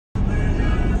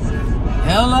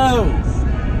Hello.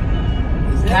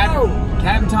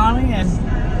 Captain Tommy and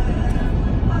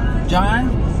John,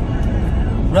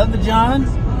 Brother John,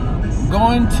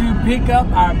 going to pick up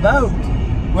our boat.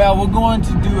 Well, we're going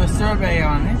to do a survey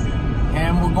on it,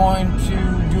 and we're going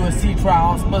to do a sea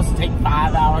trial. It's supposed to take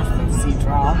 5 hours for the sea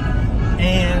trial,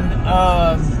 and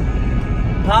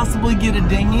possibly get a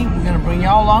dinghy. We're going to bring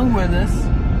y'all along with us.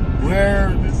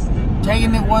 We're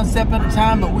taking it one step at a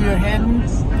time, but we are heading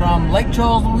from Lake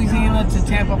Charles, Louisiana to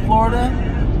Tampa, Florida.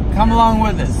 Come along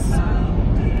with us.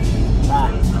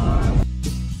 Bye.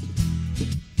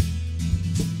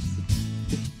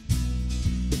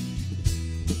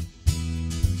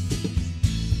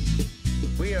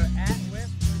 We are at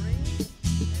West Marina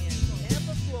in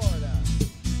Tampa, Florida.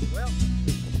 Welcome.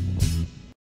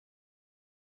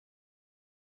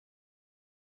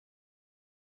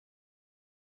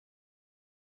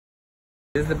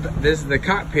 This is the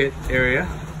cockpit area,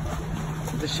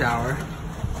 the shower,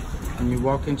 and you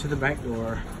walk into the back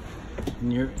door,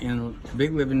 and you're in a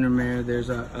big living room area. There's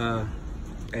a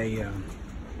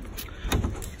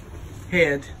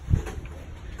head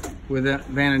with a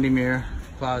vanity mirror,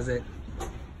 closet.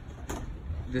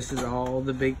 This is all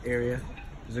the big area.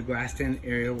 There's a glassed in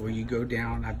area where you go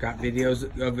down. I've got videos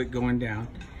of it going down.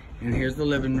 And here's the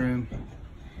living room,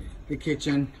 the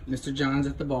kitchen. Mr. John's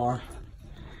at the bar.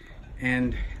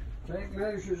 And take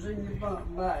measures in your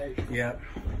bunk bag. Yep.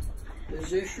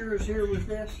 Is this yours here with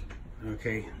this?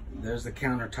 Okay, there's the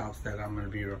countertops that I'm going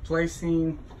to be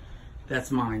replacing.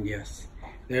 That's mine, yes.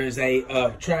 There's a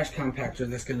trash compactor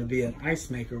that's going to be an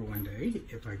ice maker one day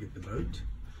if I get the boat.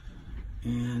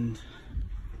 And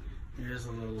there's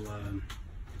a little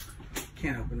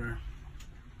can opener.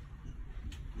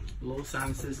 A little sign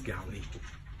that says galley.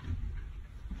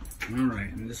 All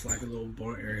right, and this is like a little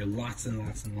bar area, lots and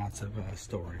lots and lots of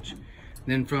storage.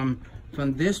 Then from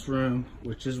this room,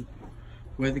 which is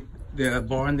where the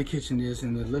bar and the kitchen is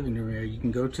in the living room area, you can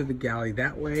go to the galley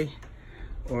that way,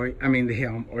 or I mean the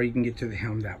helm, or you can get to the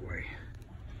helm that way.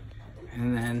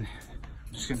 And then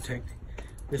I'm just gonna take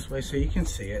this way so you can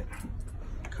see it.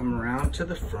 Come around to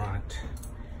the front.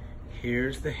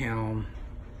 Here's the helm.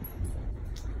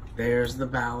 There's the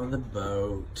bow of the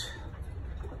boat.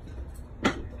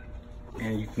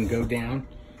 And you can go down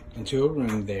into a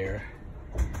room there,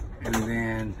 and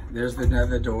then there's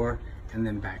another door, and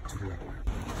then back to the room.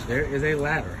 There is a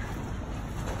ladder,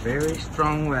 a very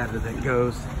strong ladder that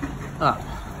goes up,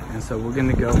 and so we're going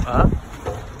to go up.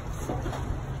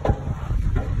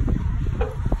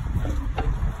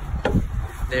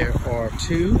 There are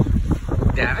 2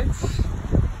 davits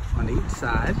on each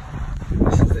side.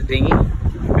 This is a dinghy, a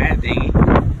bad dinghy.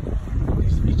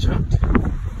 Needs to be jumped.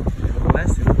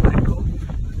 Nevertheless, it's quite cool.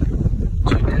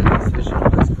 2 davits, there's your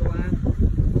electrical line.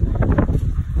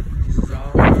 This is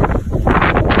all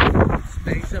our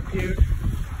space up here.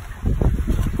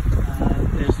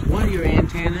 There's one of your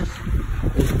antennas.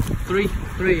 There's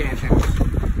three antennas.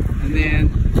 And then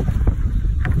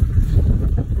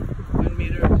 1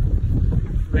 meter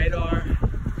radar,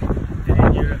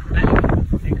 and your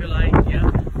anchor light, yep.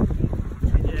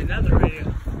 And your another radio.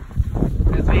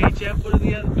 That's VHF. What are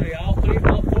the other 3? All 4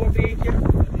 VHF?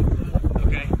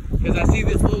 Okay, because I see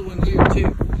this little one here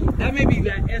too. That may be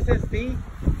that SSD.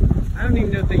 I don't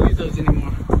even know if they use those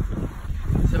anymore.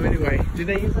 So anyway, do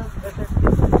they use those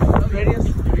SSD radios?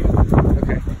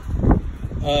 Okay.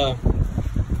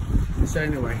 So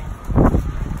anyway,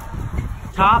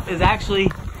 top is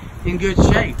actually in good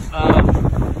shape.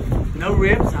 No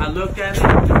rips. I looked at it.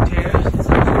 No tears.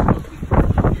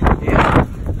 Yeah.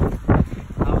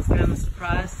 I was kind of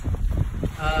surprised.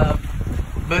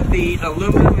 But the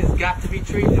aluminum has got to be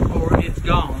treated or it's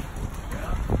gone.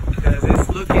 Because it's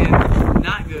looking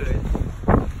not good.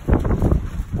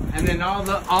 And then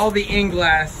all the in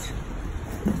glass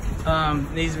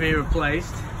needs to be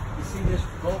replaced. You see this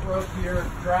bolt rope here,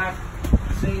 drive,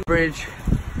 see bridge,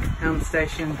 helm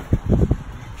station.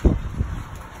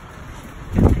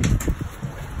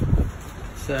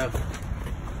 So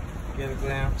get a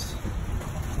glimpse.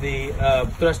 The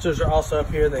thrusters are also up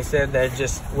here. They said they're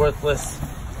just worthless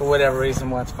for whatever reason.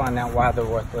 We'll have to find out why they're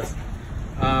worthless.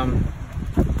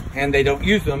 And they don't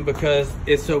use them because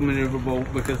it's so maneuverable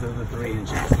because of the 3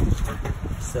 inches.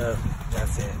 So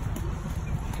that's it.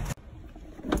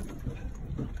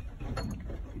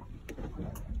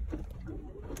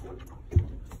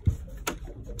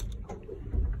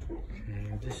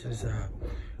 Okay, this is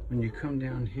when you come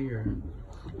down here,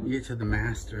 you get to the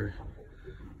master.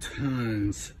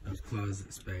 Tons of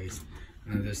closet space.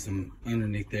 There's some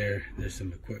underneath there. There's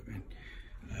some equipment.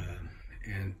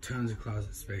 And tons of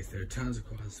closet space there, tons of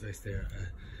closet space there, a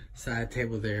side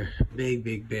table there,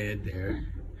 big bed there,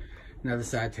 Another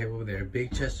side table over there.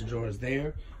 Big chest of drawers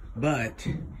there. But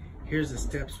here's the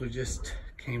steps we just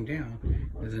came down.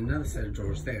 There's another set of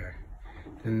drawers there.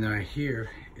 Then right here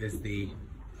is the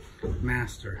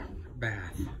master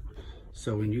bath.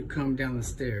 So when you come down the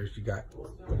stairs, you got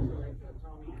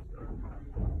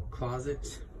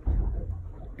closets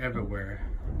everywhere,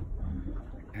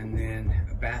 and then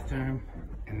a bathroom,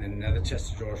 and then another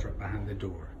chest of drawers right behind the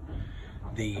door.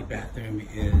 The bathroom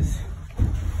is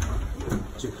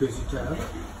jacuzzi tub.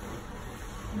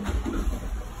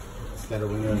 It's got a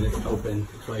window that's open,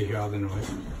 that's why you hear all the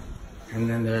noise. And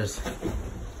then there's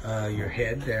your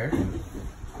head there.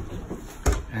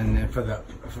 And then for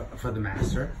the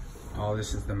master, all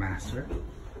this is the master.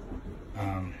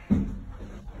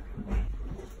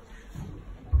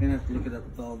 Gonna have to look at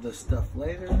all this stuff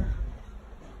later.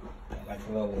 Like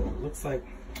a little, looks like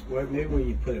maybe where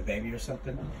you put a baby or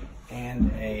something,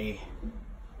 and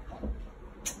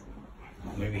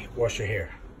maybe wash your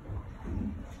hair.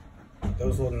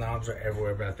 Those little knobs are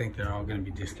everywhere, but I think they're all going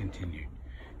to be discontinued.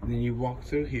 And then you walk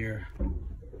through here.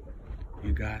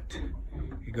 You got,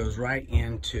 it goes right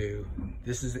into,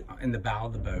 this is in the bow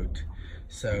of the boat.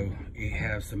 So you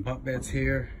have some bunk beds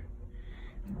here,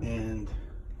 and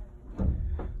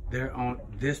they're on,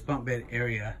 this bunk bed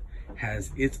area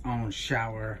has its own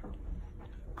shower,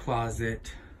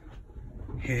 closet,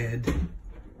 head.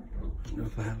 I don't know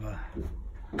if I have a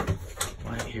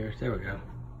light here. There we go.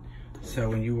 So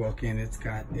when you walk in, it's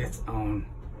got its own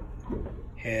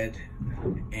head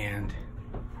and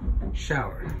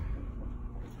shower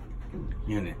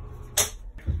unit.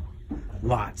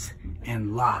 Lots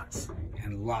and lots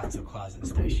and lots of closet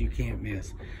space you can't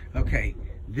miss. Okay,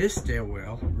 this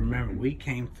stairwell, remember we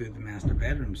came through the master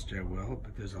bedroom stairwell,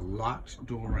 but there's a locked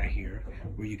door right here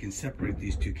where you can separate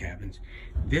these two cabins.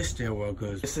 This stairwell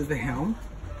goes, this is the helm.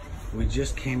 We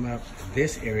just came up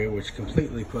this area which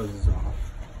completely closes off.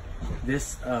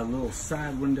 This little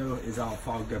side window is all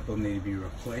fogged up, will need to be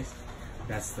replaced.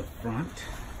 That's the front.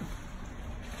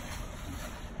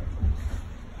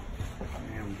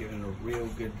 And I'm giving a real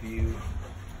good view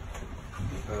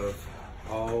of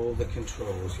all the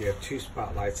controls. You have two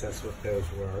spotlights, that's what those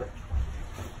were.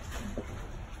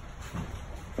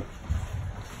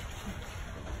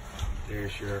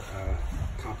 There's your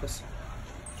compass,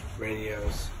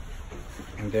 radios,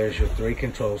 and there's your three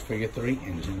controls for your three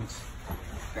engines.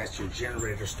 That's your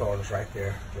generator starters right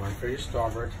there. One for your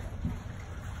starboard,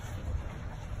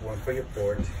 one for your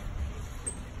port.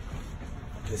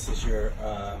 This is your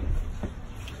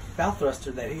bow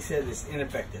thruster that he said is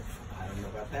ineffective. I don't know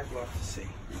about that, we'll have to see.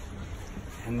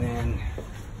 And then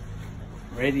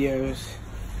radios.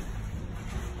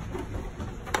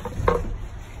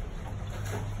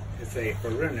 It's a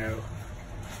Marina,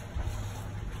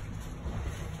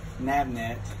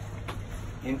 Navnet,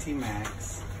 NT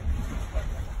Max.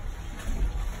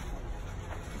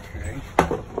 Okay,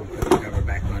 put the cover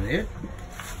back on it.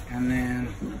 And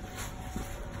then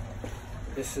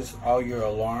this is all your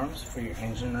alarms for your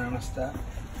engine room and stuff.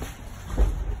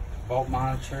 Volt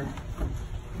monitor.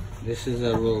 This is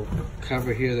a little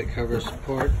cover here that covers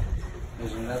support.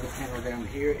 There's another panel down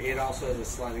here. It also has a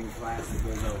sliding glass that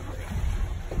goes over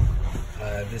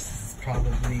it. This is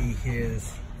probably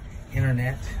his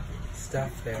internet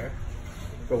stuff there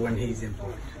for when he's in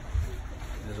port.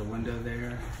 There's a window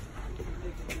there.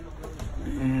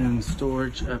 And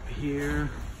storage up here.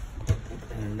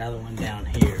 And another one down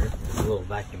here. There's a little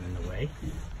vacuum in the way.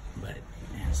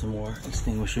 And some more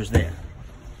extinguishers there.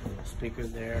 A little speaker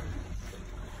there.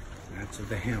 That's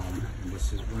the helm. And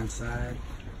this is one side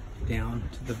down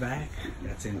to the back.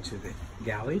 That's into the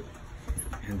galley.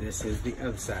 And this is the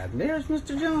other side. And there's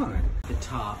Mr. John. At the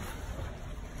top,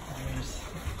 there's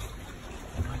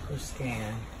a micro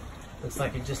scan. Looks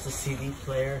like it's just a CD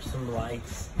player, some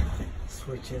lights,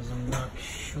 switches. I'm not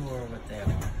sure what they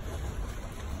are.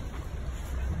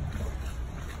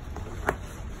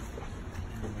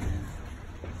 And then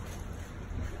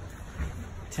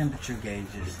temperature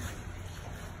gauges.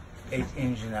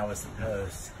 Engine, I was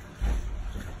supposed.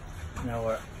 You know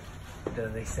what? Do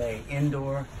they say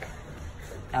indoor,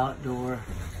 outdoor,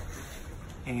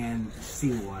 and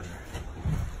seawater?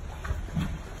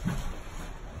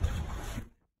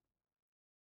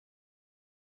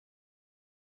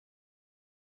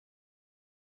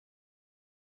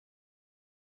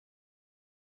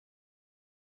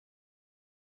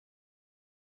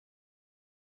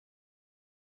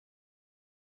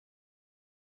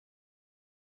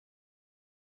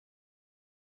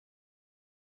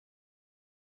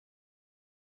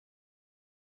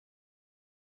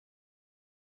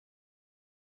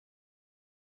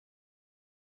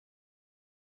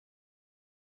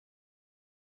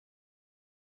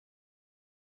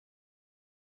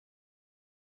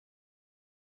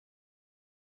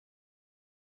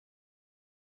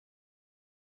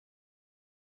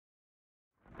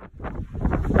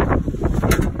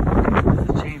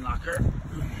 Chain locker.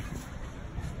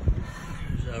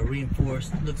 There's a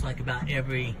reinforced, looks like about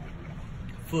every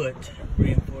foot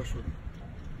reinforced with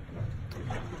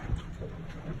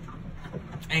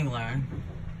angle iron,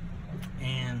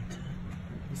 and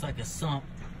looks like a sump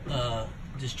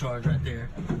discharge right there.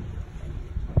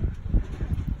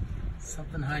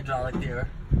 Something hydraulic there,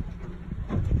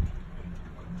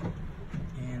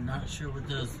 and not sure what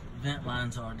those vent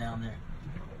lines are down there.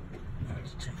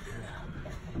 Let's check that out.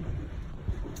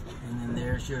 And then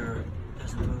there's a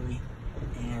buoy,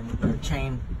 and you got a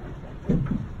chain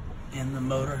in the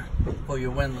motor for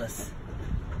your windlass.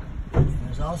 And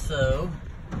there's also,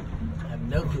 I have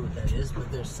no clue what that is, but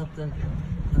there's something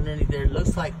underneath there. It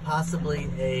looks like possibly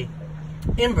a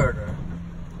inverter,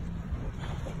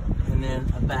 and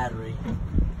then a battery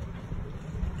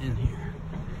in here.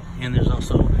 And there's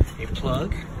also a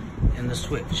plug and the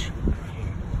switch right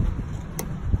here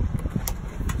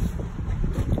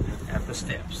at the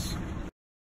steps.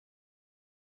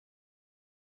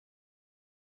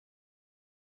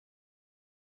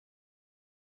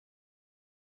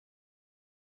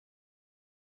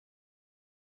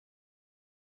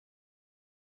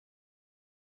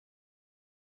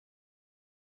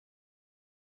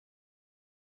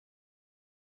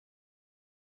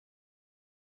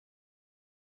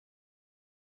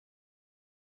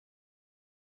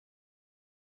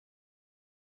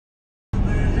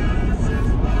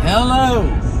 Hello!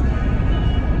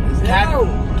 It's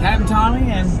Captain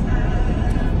Tommy and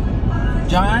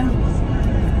John,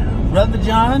 Brother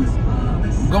John,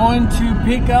 going to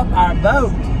pick up our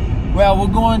boat. Well,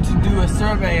 we're going to do a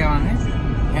survey on it,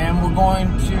 and we're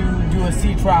going to do a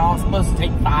sea trial. It's supposed to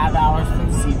take 5 hours for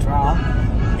the sea trial,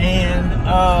 and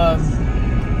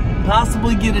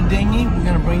possibly get a dinghy. We're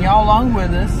going to bring y'all along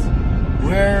with us.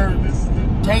 We're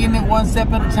taking it one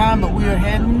step at a time, but we are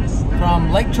heading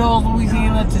from Lake Charles,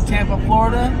 Louisiana to Tampa,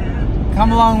 Florida.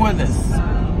 Come along with us.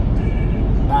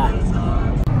 Bye.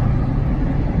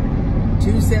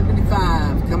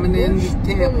 275 coming in to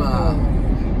Tampa.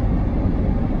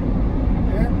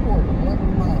 Airport,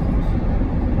 11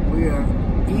 miles. We are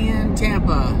in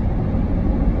Tampa,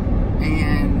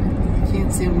 and you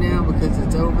can't see them now because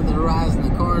it's over the horizon.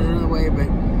 The cars are in the way, but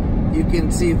you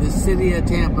can see the city of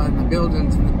Tampa and the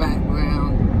buildings in the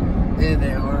background. There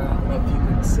they are. I don't know if you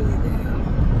can see them.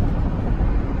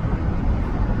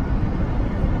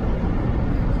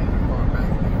 Kind of far back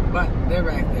there, but they're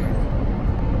back there.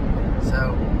 So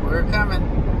we're coming.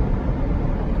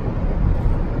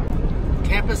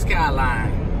 Tampa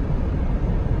skyline.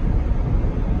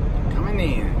 Coming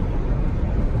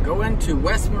in. Going to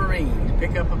West Marine to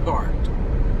pick up a part.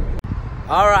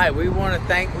 All right, we want to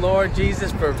thank Lord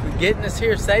Jesus for getting us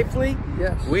here safely.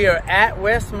 Yes. We are at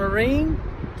West Marine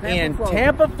in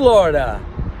Tampa, Florida.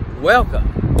 Welcome.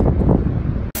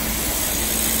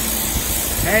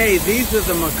 Hey, these are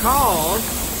the macaws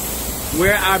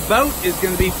where our boat is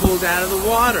going to be pulled out of the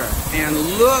water. And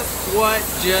look what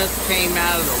just came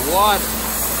out of the water.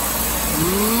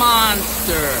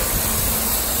 Monster.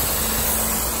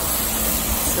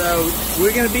 So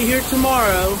we're going to be here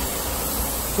tomorrow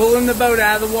pulling the boat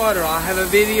out of the water. I'll have a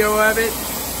video of it.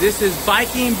 This is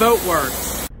Viking Boat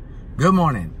Works. Good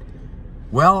morning.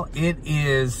 Well, it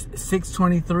is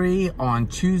 6:23 on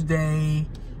Tuesday,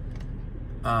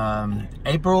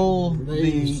 April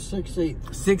the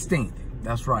 16th.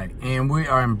 That's right. And we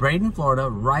are in Braden, Florida,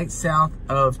 right south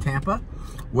of Tampa,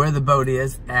 where the boat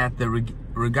is at the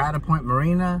Regatta Point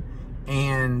Marina,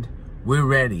 and we're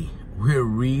ready. We're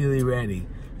really ready.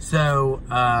 So,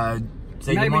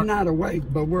 maybe not awake,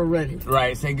 but we're ready.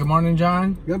 Right. Say good morning,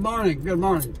 John. Good morning. Good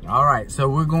morning. All right. So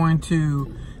we're going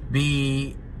to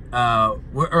be,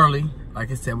 we're early.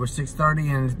 Like I said, we're 6:30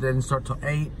 and it doesn't start till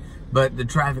 8. But the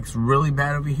traffic's really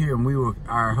bad over here, and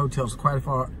our hotel's quite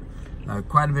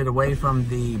a bit away from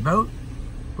the boat.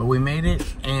 But we made it,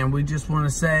 and we just want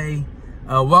to say,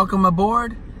 welcome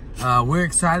aboard. We're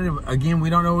excited. Again, we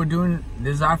don't know what we're doing.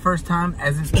 This is our first time,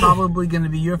 as it's probably going to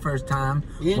be your first time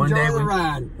one day the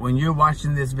ride when you're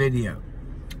watching this video.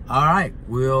 All right,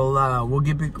 we'll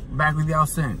get back with y'all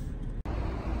soon.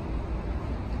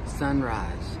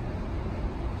 Sunrise,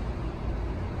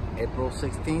 April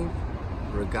 16th,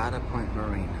 Regatta Point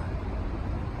Marina.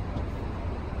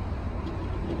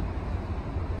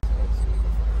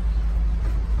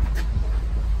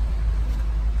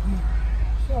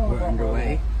 We're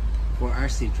underway for our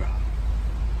sea trial.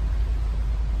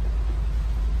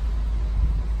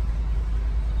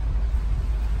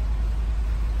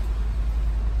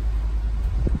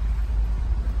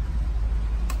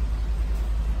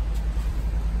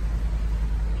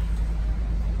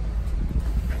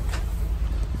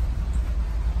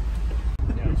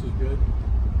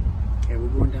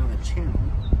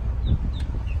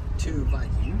 to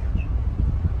Viking.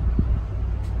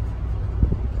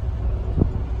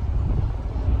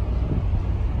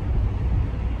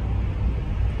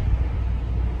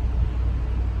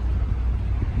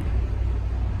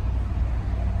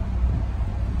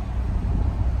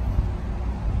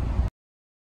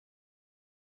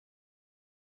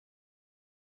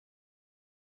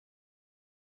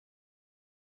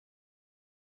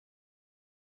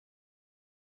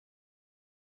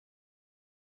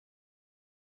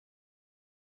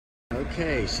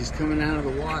 Okay, she's coming out of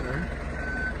the water.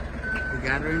 We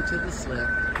got her into the slip.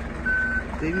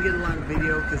 Didn't get a lot of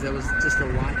video because there was just a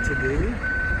lot to do.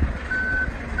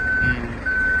 And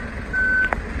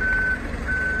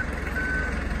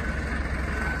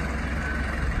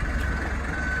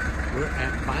we're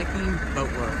at Viking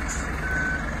Boat Works.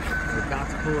 We're about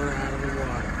to pull her out of the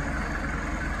water.